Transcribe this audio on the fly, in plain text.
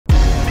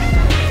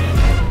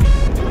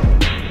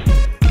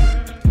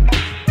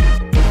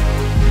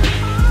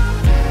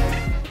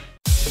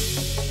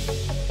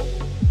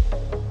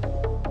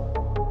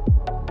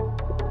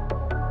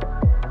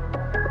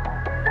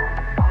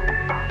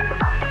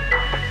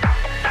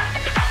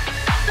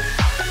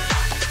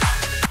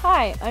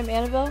Hi, I'm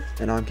Annabelle.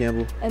 And I'm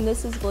Campbell. And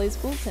this is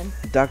Bulletin.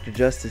 Dr.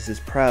 Justice is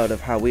proud of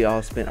how we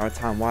all spent our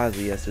time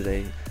wisely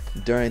yesterday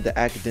during the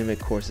Academic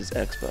Courses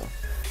Expo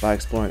by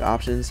exploring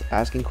options,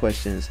 asking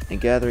questions,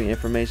 and gathering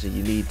information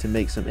you need to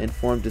make some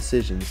informed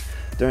decisions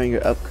during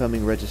your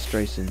upcoming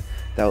registration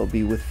that will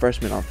be with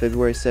freshmen on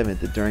February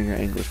 7th during your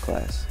English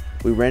class.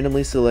 We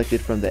randomly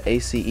selected from the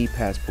ACE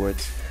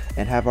passports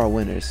and have our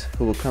winners,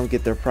 who will come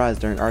get their prize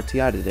during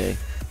RTI today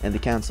in the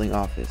counseling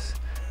office.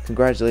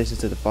 Congratulations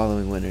to the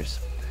following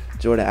winners: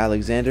 Jordan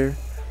Alexander,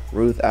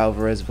 Ruth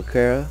Alvarez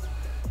Vaquera,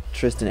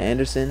 Tristan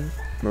Anderson,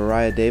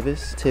 Mariah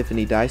Davis,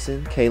 Tiffany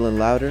Dyson, Kaylin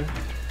Louder,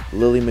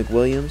 Lily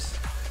McWilliams,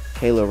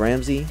 Kayla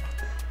Ramsey,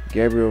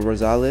 Gabriel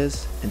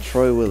Rosales, and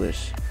Troy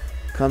Willish.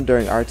 Come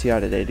during RTI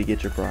today to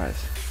get your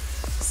prize.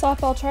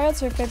 Softball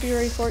tryouts are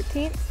February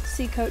 14th.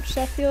 See Coach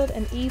Sheffield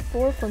and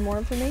E4 for more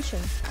information.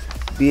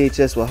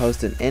 BHS will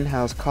host an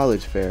in-house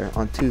college fair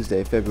on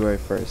Tuesday, February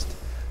 1st.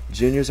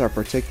 Juniors are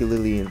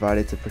particularly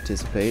invited to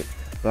participate,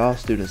 but all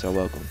students are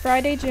welcome.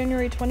 Friday,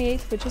 January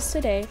 28th, which is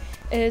today,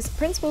 is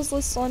Principal's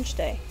List Lunch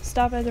Day.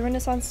 Stop at the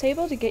Renaissance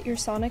table to get your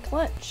Sonic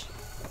lunch.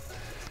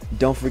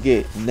 Don't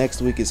forget,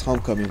 next week is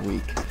homecoming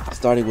week,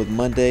 starting with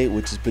Monday,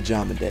 which is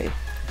Pajama Day.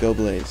 Go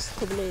Blaze.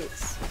 Go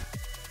Blaze.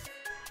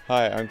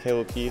 Hi, I'm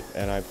Caleb Keith,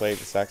 and I play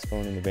the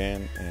saxophone in the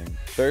band. And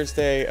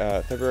Thursday,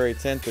 February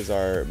 10th, is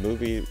our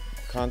movie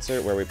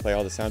concert where we play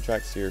all the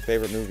soundtracks to your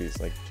favorite movies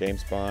like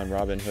James Bond,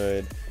 Robin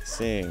Hood,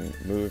 Sing,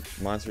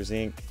 Monsters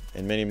Inc.,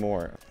 and many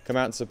more. Come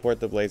out and support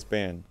the Blaze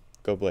Band.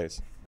 Go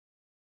Blaze.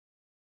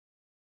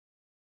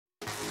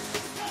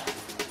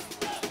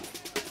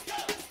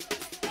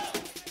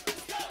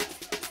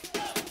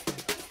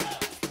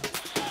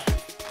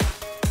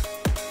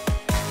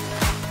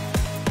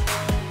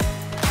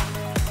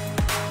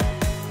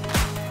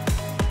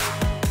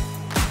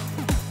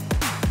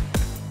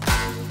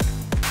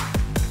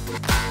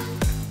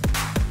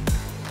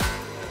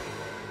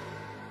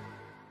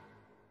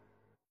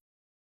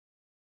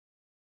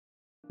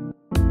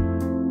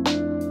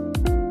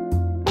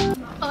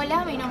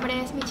 Hola, mi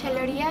nombre es Michelle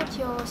Loría,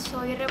 yo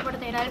soy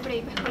reportera del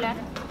periódico escolar.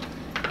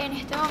 En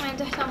este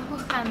momento estamos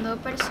buscando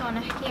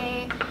personas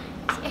que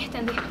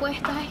estén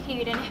dispuestas a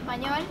escribir en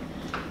español.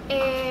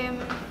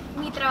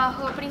 Mi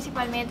trabajo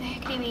principalmente es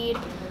escribir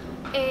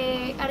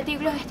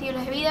artículos de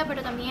estilos de vida,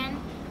 pero también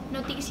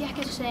noticias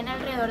que suceden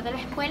alrededor de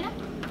la escuela.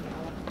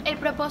 El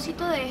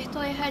propósito de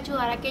esto es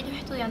ayudar a aquellos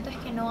estudiantes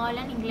que no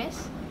hablan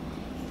inglés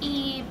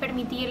y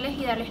permitirles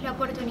y darles la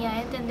oportunidad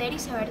de entender y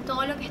saber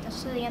todo lo que está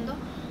sucediendo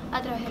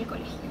a través del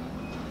colegio.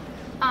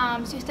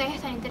 Si ustedes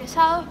están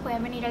interesados,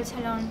 pueden venir al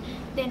salón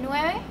de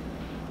 9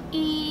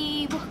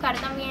 y buscar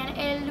también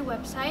el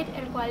website,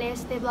 el cual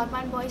es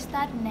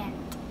theblackmanboys.net.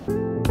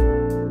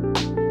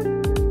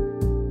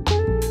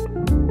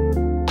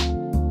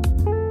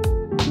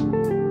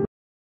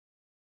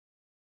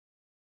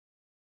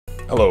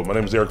 Hello, my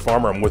name is Eric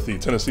Farmer. I'm with the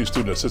Tennessee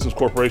Student Assistance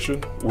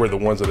Corporation. We're the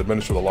ones that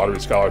administer the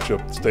lottery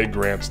scholarship, state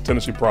grants,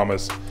 Tennessee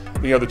Promise,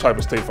 any other type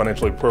of state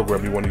financial aid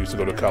program you want to use to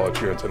go to college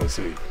here in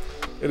Tennessee.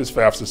 It is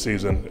FAFSA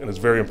season, and it's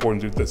very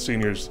important that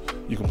seniors,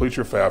 you complete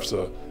your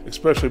FAFSA,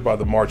 especially by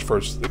the March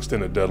 1st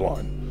extended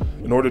deadline.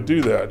 In order to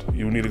do that,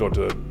 you need to go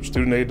to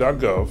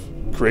studentaid.gov,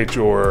 create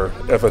your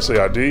FSA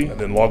ID, and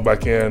then log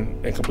back in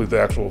and complete the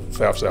actual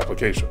FAFSA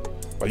application.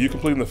 By you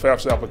completing the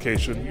FAFSA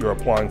application, you're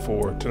applying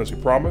for Tennessee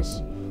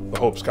Promise, the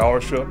Hope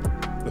Scholarship,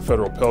 the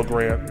Federal Pell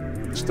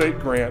Grant, state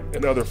grant,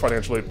 and other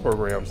financial aid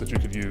programs that you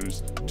could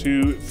use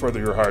to further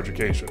your higher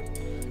education.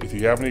 If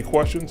you have any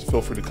questions,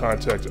 feel free to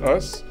contact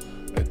us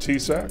at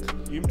TSAC.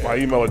 My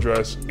email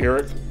address,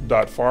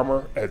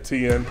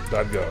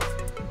 eric.farmer@tn.gov.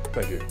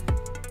 Thank you.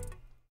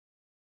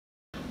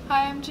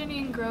 Hi, I'm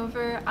Janine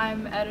Grover.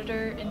 I'm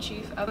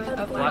editor-in-chief of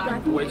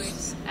Blackman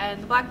Voice.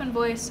 And the Blackman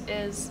Voice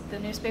is the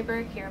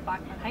newspaper here at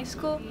Blackman High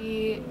School.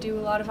 We do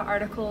a lot of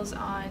articles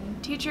on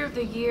Teacher of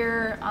the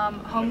Year,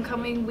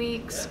 homecoming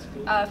weeks,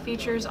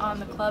 features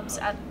on the clubs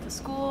at the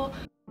school.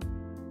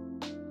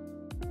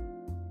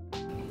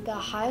 The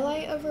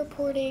highlight of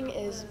reporting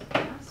is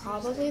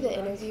probably the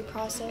interview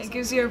process. It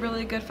gives you a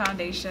really good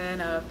foundation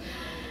of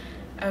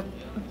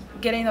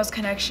getting those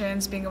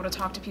connections, being able to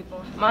talk to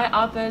people. My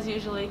op-eds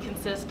usually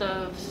consist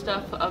of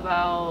stuff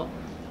about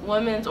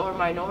women's or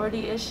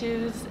minority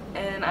issues,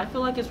 and I feel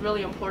like it's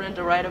really important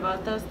to write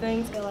about those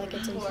things. I feel like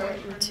it's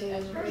important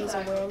to raise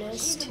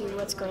awareness to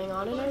what's going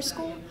on in our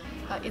school.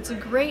 It's a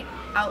great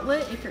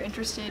outlet if you're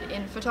interested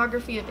in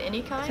photography of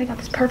any kind. I got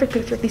this perfect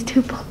picture of these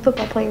two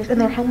football players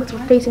and their helmets were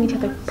facing each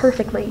other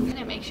perfectly. And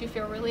it makes you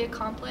feel really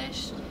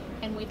accomplished,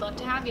 and we'd love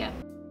to have you.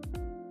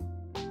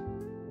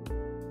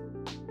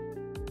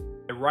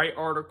 I write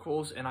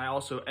articles, and I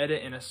also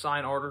edit and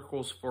assign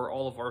articles for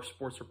all of our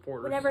sports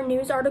reporters. Whenever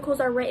news articles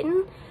are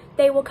written,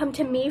 they will come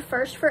to me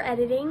first for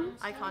editing.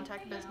 I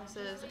contact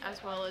businesses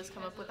as well as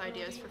come up with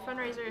ideas for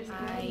fundraisers.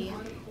 I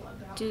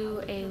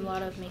do a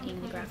lot of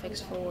making the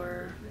graphics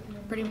for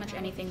pretty much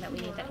anything that we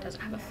need that doesn't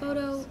have a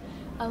photo.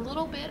 A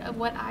little bit of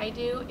what I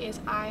do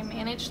is I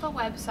manage the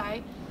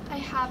website. I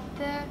have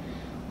the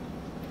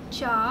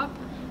job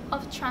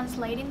of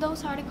translating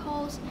those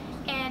articles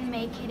and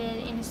making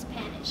it in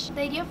Spanish.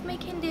 The idea of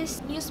making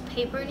this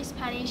newspaper in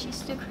Spanish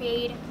is to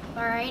create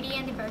variety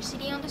and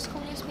diversity on the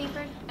school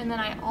newspaper. And then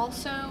I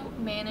also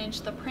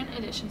manage the print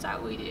editions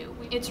that we do.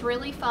 It's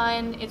really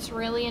fun, it's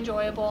really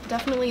enjoyable.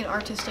 Definitely an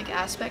artistic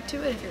aspect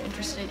to it if you're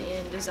interested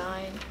in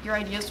design. Your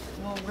ideas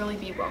will really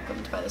be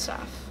welcomed by the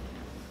staff.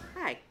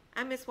 Hi,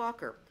 I'm Miss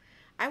Walker.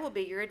 I will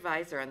be your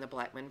advisor on the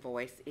Blackman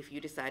Voice if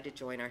you decide to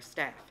join our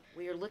staff.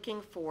 We are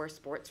looking for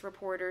sports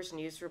reporters,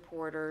 news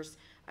reporters,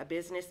 a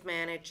business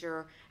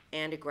manager,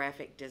 and a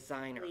graphic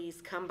designer.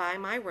 Please come by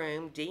my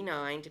room,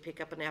 D9, to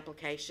pick up an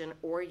application,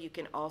 or you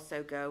can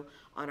also go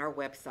on our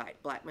website,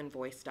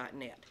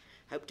 blackmanvoice.net.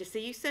 Hope to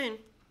see you soon.